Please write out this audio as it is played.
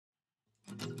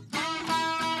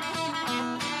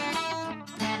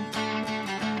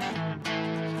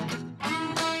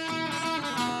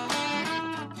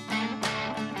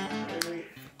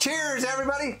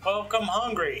everybody. Welcome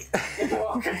hungry.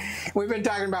 We've been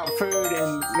talking about food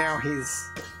and now he's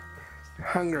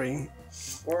hungry.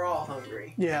 We're all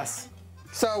hungry. Yes.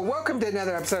 So welcome to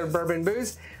another episode of Bourbon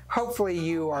Booze. Hopefully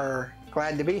you are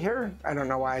glad to be here. I don't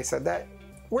know why I said that.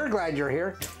 We're glad you're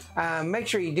here. Make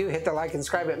sure you do hit the like and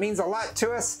subscribe. It means a lot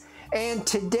to us. And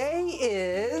today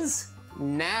is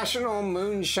National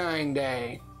Moonshine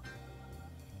Day.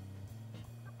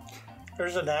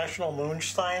 There's a National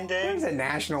Moonshine Day. There's a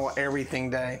National Everything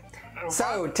Day.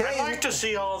 So today, I'd like to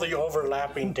see all the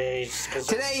overlapping days.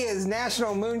 Today is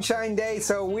National Moonshine Day,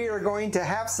 so we are going to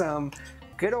have some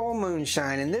good old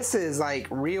moonshine. And this is like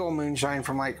real moonshine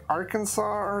from like Arkansas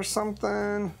or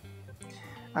something.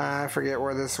 I forget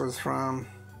where this was from.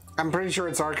 I'm pretty sure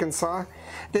it's Arkansas.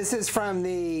 This is from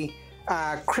the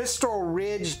Crystal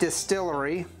Ridge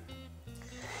Distillery.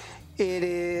 It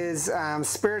is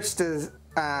spirits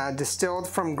distilled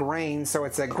from grain, so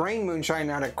it's a grain moonshine,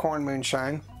 not a corn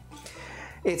moonshine.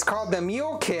 It's called the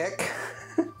Mule Kick.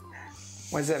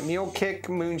 Was it Mule Kick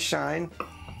Moonshine?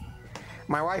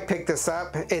 My wife picked this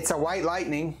up. It's a White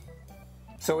Lightning,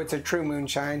 so it's a true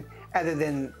moonshine, other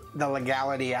than the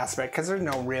legality aspect, because there's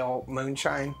no real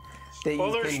moonshine that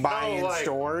you can buy in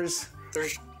stores.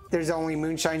 There's only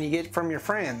moonshine you get from your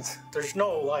friends. There's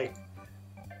no like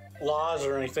laws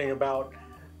or anything about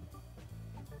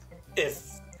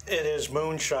if it is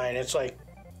moonshine. It's like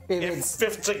if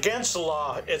it's against the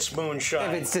law, it's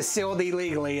moonshine. If it's distilled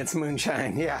illegally, it's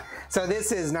moonshine. Yeah. So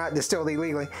this is not distilled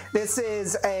illegally. This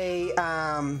is a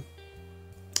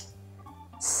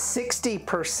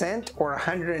 60% or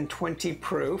 120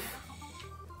 proof.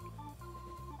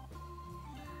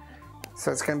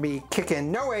 So it's going to be kicking.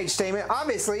 No age statement.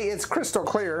 Obviously, it's crystal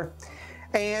clear.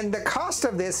 And the cost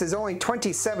of this is only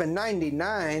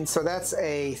 $27.99. So that's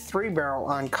a 3-barrel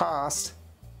on cost.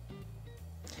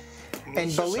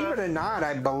 And believe it or not,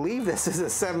 I believe this is a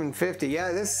 750.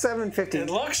 Yeah, this is 750. It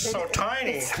looks so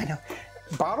tiny. I know.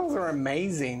 Bottles are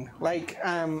amazing. Like,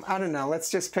 I don't know.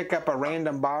 Let's just pick up a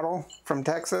random bottle from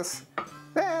Texas.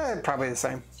 Probably the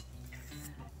same.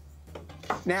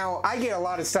 Now, I get a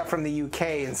lot of stuff from the UK,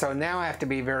 and so now I have to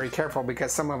be very careful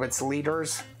because some of it's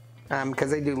liters.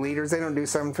 Because they do liters. They don't do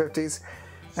 750s.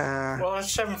 Well,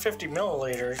 it's 750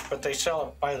 milliliters, but they sell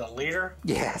it by the liter.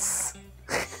 Yes.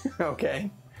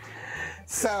 Okay.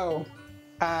 So,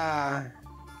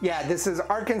 yeah, this is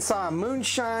Arkansas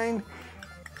Moonshine.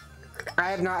 I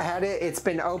have not had it. It's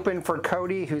been open for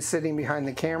Cody, who's sitting behind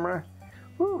the camera.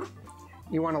 Woo.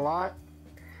 You want a lot?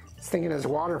 I was thinking it's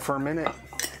water for a minute.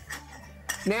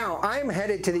 Now, I'm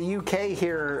headed to the UK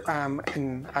here,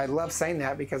 and I love saying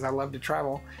that because I love to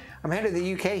travel. I'm headed to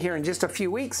the UK here in just a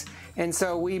few weeks, and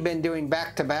so we've been doing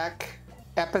back-to-back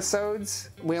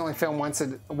episodes. We only film once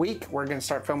a week. We're going to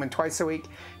start filming twice a week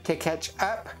to catch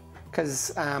up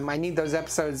because I need those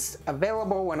episodes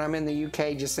available when I'm in the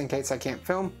UK just in case I can't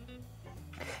film.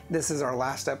 This is our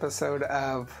last episode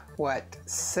of, what,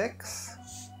 6?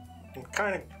 I'm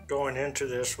kind of going into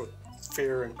this with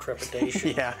fear and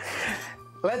trepidation. Yeah.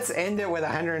 Let's end it with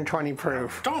 120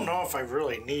 proof. I don't know if I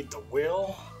really need the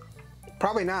will.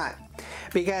 Probably not.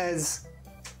 Because,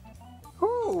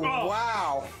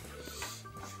 wow.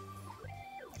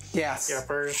 Yes.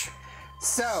 Yuppers.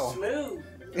 So, Smooth.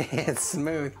 It's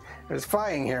smooth. There's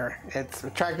flying here. It's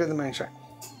attracted to the moonshine.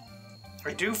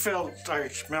 I do feel, I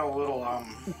smell a little,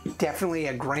 Definitely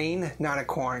a grain, not a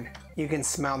corn. You can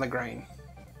smell the grain.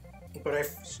 But I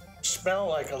smell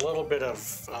like a little bit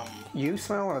of, You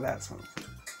smell or that smell?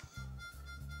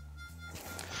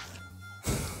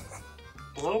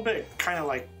 A little bit kind of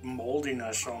like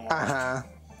moldiness almost. Uh-huh.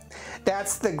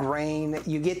 That's the grain.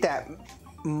 You get that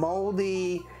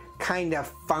moldy kind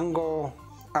of fungal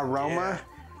aroma.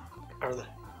 Yeah. Or the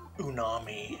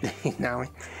unami. No,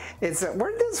 it's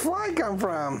where did this fly come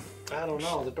from? I don't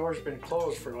know. The door's been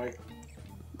closed for like.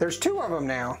 There's 2 of them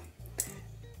now.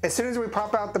 As soon as we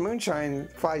pop out the moonshine,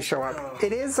 flies show up.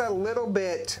 It is a little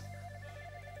bit.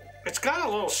 It's got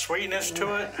a little sweetness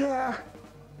to it. Yeah.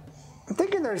 I'm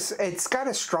thinking it's got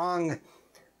a strong,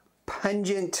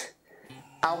 pungent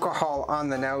alcohol on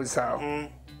the nose though.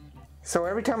 Mm-hmm. So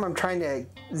every time I'm trying to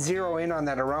zero in on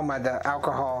that aroma, the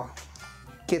alcohol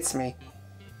gets me.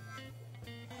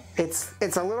 It's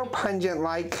a little pungent,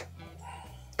 like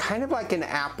kind of like an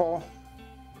apple,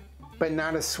 but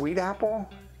not a sweet apple.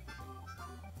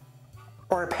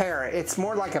 Or a pear. It's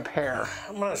more like a pear.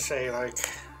 I'm gonna say like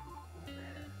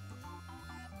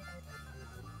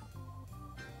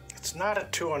it's not a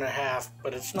 2.5,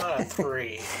 but it's not a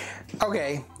 3.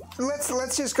 Okay,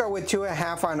 let's just go with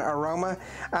 2.5 on aroma.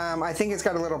 I think it's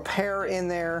got a little pear in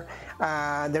there.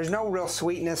 There's no real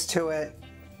sweetness to it.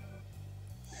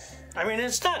 I mean,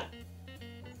 it's not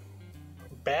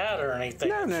bad or anything.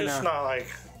 No, it's just not like...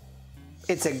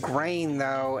 It's a grain,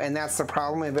 though, and that's the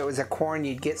problem. If it was a corn,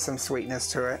 you'd get some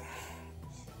sweetness to it.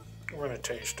 We're going to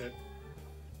taste it.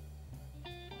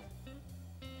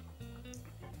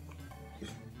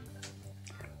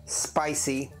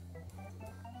 Spicy.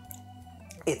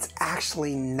 It's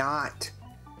actually not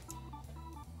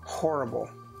horrible.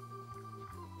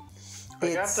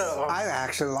 I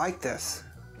actually like this.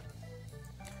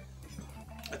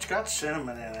 It's got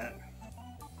cinnamon in it.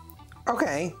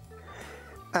 Okay.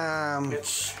 I'm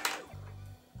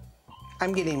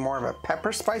getting more of a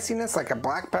pepper spiciness, like a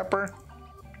black pepper.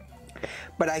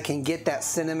 But I can get that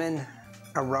cinnamon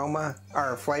aroma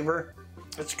or flavor.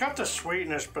 It's got the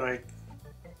sweetness, but I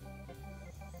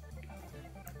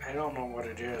don't know what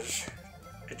it is.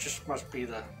 It just must be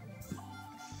the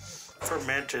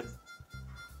fermented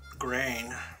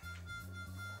grain.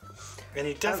 And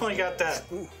you definitely got that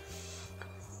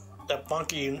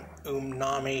funky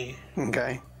umami.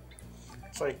 Okay.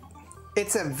 It's like...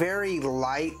 It's a very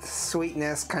light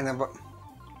sweetness, kind of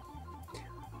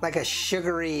like a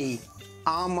sugary,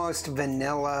 almost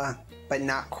vanilla, but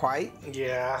not quite.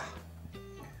 Yeah.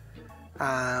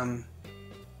 I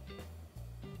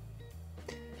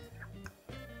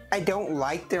don't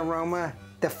like the aroma.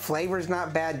 The flavor's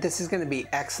not bad. This is going to be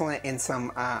excellent in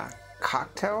some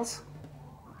cocktails.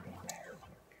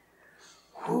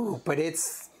 Ooh, but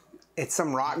it's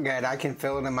some rock gut. I can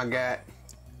feel it in my gut.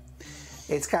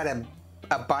 It's got a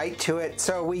bite to it.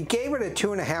 So we gave it a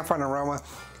 2.5 on aroma.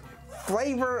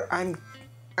 Flavor, I'm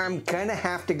gonna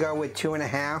have to go with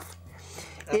 2.5.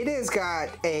 It has got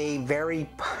a very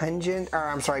pungent, or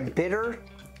I'm sorry, bitter,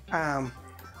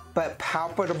 but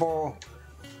palpable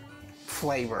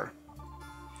flavor.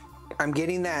 I'm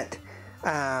getting that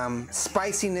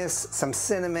spiciness, some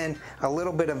cinnamon, a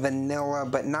little bit of vanilla,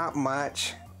 but not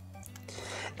much.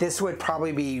 This would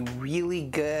probably be really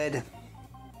good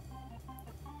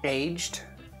aged,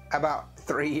 about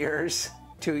 3 years,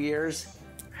 2 years.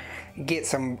 Get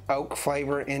some oak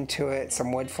flavor into it,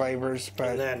 some wood flavors, but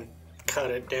and then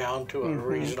cut it down to a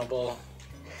reasonable.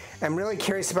 I'm really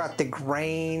curious about the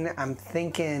grain. I'm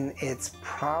thinking it's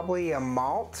probably a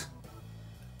malt.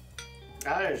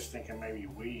 I was thinking maybe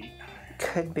wheat.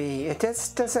 Could be. It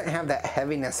just doesn't have that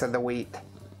heaviness of the wheat.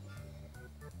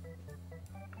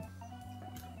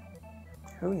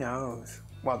 Who knows?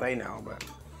 Well, they know, but...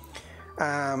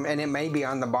 and it may be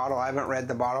on the bottle. I haven't read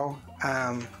the bottle.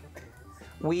 A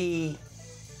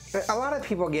lot of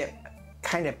people get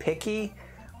kind of picky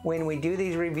when we do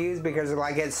these reviews because,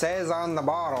 like, it says on the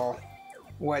bottle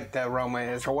what the aroma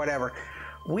is or whatever.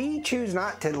 We choose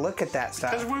not to look at that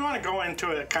stuff. Because we want to go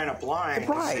into it kind of blind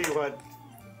right. to see what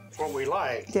we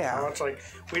like. Yeah. You know, it's like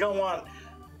we don't want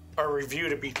our review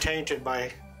to be tainted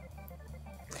by...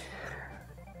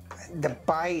 The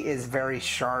bite is very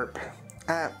sharp.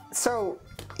 So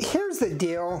here's the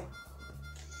deal.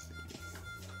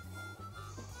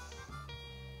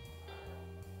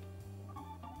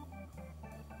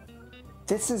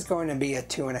 This is going to be a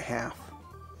 2.5.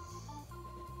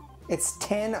 It's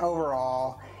 10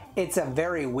 overall. It's a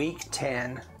very weak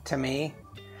 10 to me.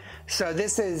 So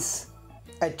this is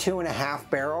a 2.5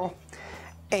 barrel.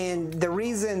 And the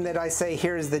reason that I say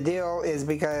here's the deal is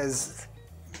because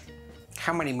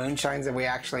how many moonshines have we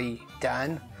actually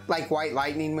done? Like White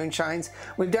Lightning moonshines.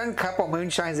 We've done a couple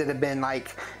moonshines that have been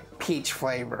like peach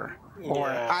flavor. Or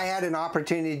I had an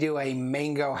opportunity to do a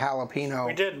mango jalapeno.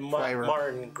 We did flavor.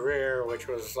 Martin Greer, which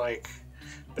was like...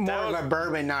 More of a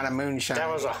bourbon, not a moonshine. That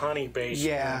was a honey base.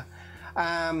 Yeah.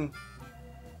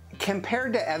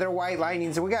 Compared to other White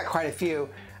Lightnings, we got quite a few.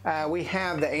 We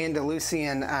have the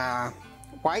Andalusian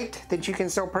white that you can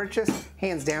still purchase.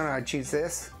 Hands down, I would choose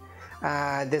this.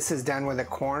 This is done with a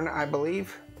corn, I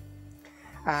believe.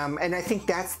 And I think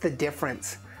that's the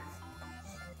difference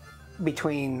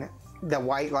between the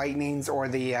White Lightnings or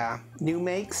the new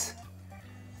makes.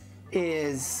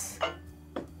 Is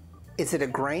it a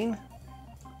grain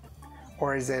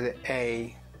or is it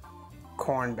a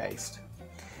corn based?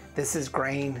 This is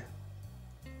grain.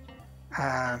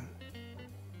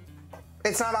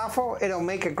 It's not awful. It'll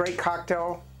make a great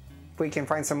cocktail if we can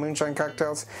find some moonshine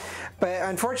cocktails. But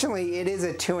unfortunately, it is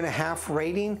a 2.5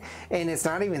 rating, and it's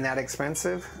not even that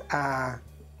expensive.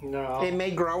 No. It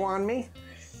may grow on me.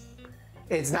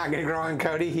 It's not going to grow on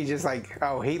Cody. He's just like,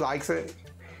 oh, he likes it.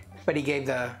 But he gave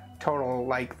the total,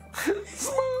 like,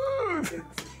 smooth.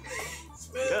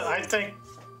 Yeah, I think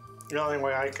the only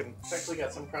way I can It's actually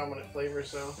got some prominent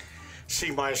flavors, though.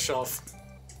 see myself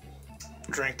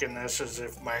drinking this is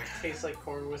if my... Tastes like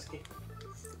corn whiskey.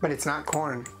 But it's not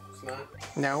corn. It's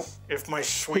not. If my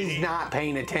sweetie... He's not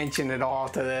paying attention at all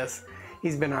to this.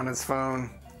 He's been on his phone.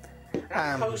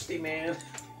 Toasty, man.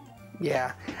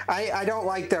 Yeah, I don't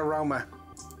like the aroma.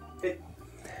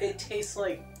 It tastes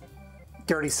like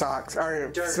Dirty socks, or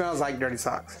it dirt. smells like dirty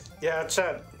socks. Yeah, it's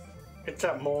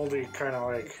that moldy kind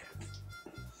of like.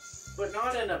 But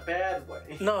not in a bad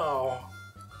way. No.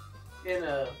 In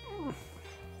a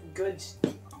good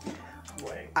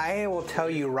way. I will tell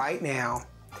you right now,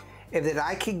 if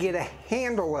I could get a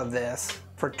handle of this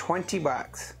for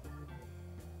 $20.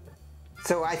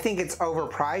 So I think it's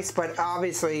overpriced, but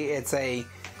obviously it's a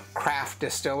craft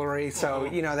distillery, so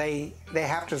you know they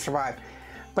have to survive.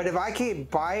 But if I could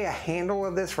buy a handle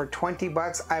of this for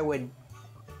 $20, I would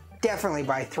definitely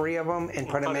buy 3 of them and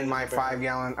put them in my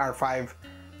 5-gallon or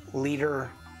 5-liter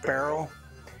barrel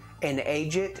and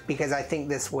age it, because I think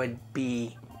this would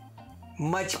be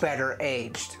much better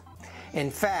aged. In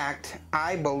fact,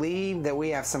 I believe that we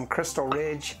have some Crystal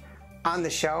Ridge on the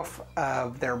shelf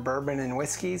of their bourbon and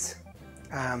whiskeys.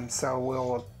 So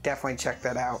we'll definitely check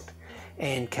that out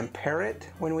and compare it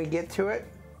when we get to it.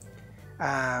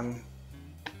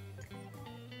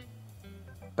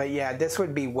 But yeah, this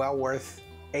would be well worth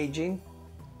aging.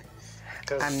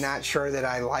 I'm not sure that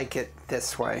I like it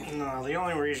this way. No, the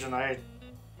only reason I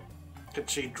could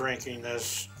see drinking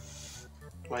this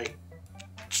like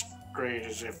straight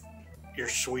is if your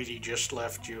sweetie just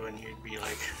left you and you'd be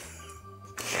like...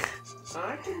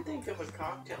 I can think of a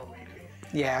cocktail maybe.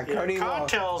 Yeah, Cody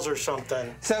cocktails or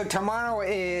something. So tomorrow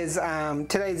is,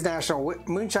 today's National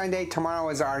Moonshine Day. Tomorrow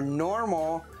is our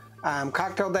normal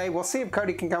cocktail day. We'll see if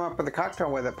Cody can come up with a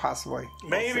cocktail with it, possibly.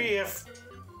 Maybe if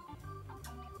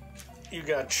you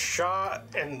got shot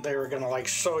and they were going to like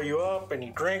sew you up and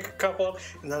you drink a couple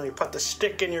and then they put the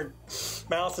stick in your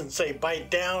mouth and say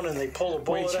bite down and they pull the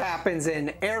bullet Which out. happens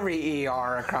in every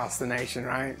ER across the nation,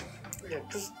 right? Yeah,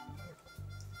 because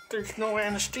there's no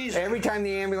anesthesia. Every time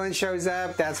the ambulance shows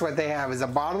up, that's what they have, is a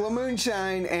bottle of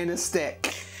moonshine and a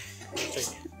stick.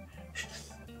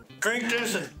 Drink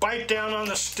this and bite down on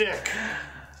the stick.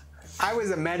 I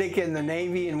was a medic in the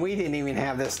Navy and we didn't even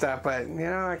have this stuff, but you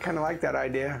know, I kind of like that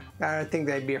idea. I think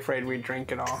they'd be afraid we'd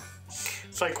drink it all.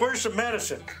 It's like, where's the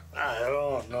medicine? I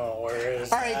don't know where it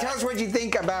is. All right, tell us what you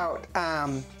think about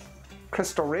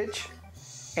Crystal Ridge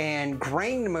and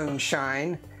grain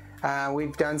moonshine.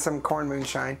 We've done some corn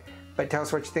moonshine, but tell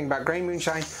us what you think about grain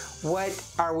moonshine. What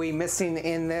are we missing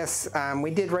in this? We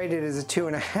did rate it as a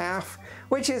 2.5,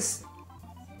 which is,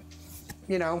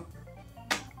 you know,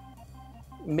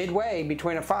 midway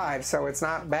between a 5, so it's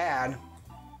not bad.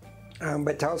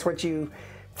 But tell us what you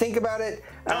think about it.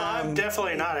 No, I'm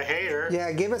definitely not a hater.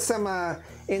 Yeah, give us some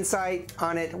insight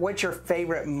on it. What's your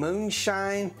favorite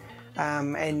moonshine?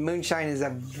 And moonshine is a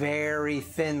very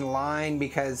thin line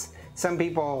because some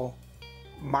people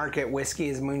market whiskey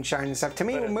as moonshine and stuff. To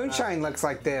me, moonshine looks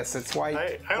like this. It's white.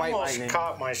 I white almost lightning.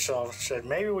 caught myself, said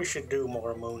maybe we should do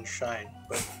more moonshine.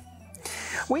 But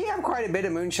We have quite a bit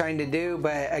of moonshine to do,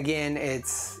 but again,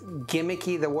 it's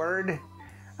gimmicky, the word.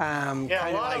 Kind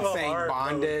of like saying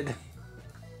bonded.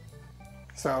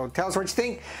 So tell us what you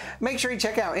think. Make sure you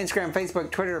check out Instagram,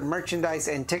 Facebook, Twitter, merchandise,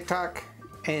 and TikTok.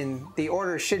 And the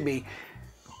order should be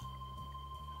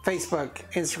Facebook,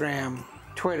 Instagram,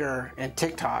 Twitter, and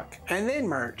TikTok, and then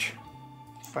merch.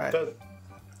 But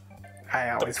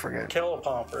I always forget. The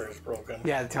teleprompter is broken.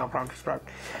 Yeah, the teleprompter's broke.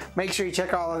 Make sure you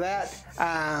check all of that.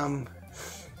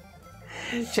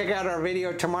 Check out our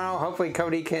video tomorrow. Hopefully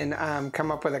Cody can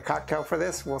come up with a cocktail for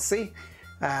this. We'll see.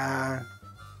 Yeah,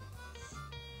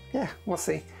 we'll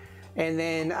see. And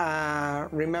then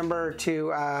remember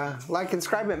to like and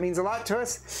subscribe. It means a lot to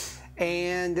us.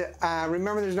 And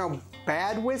remember, there's no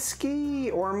bad whiskey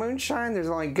or moonshine. There's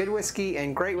only good whiskey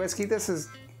and great whiskey. This is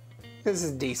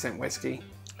decent whiskey.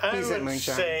 Decent I would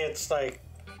say it's like,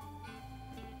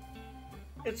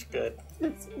 it's good.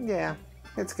 Yeah,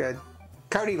 it's good.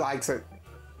 Cody likes it.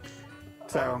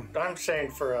 So I'm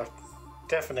saying for a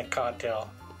definite cocktail.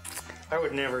 I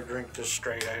would never drink this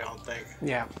straight, I don't think.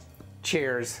 yeah.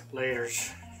 Cheers.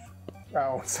 Laters.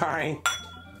 Oh, sorry.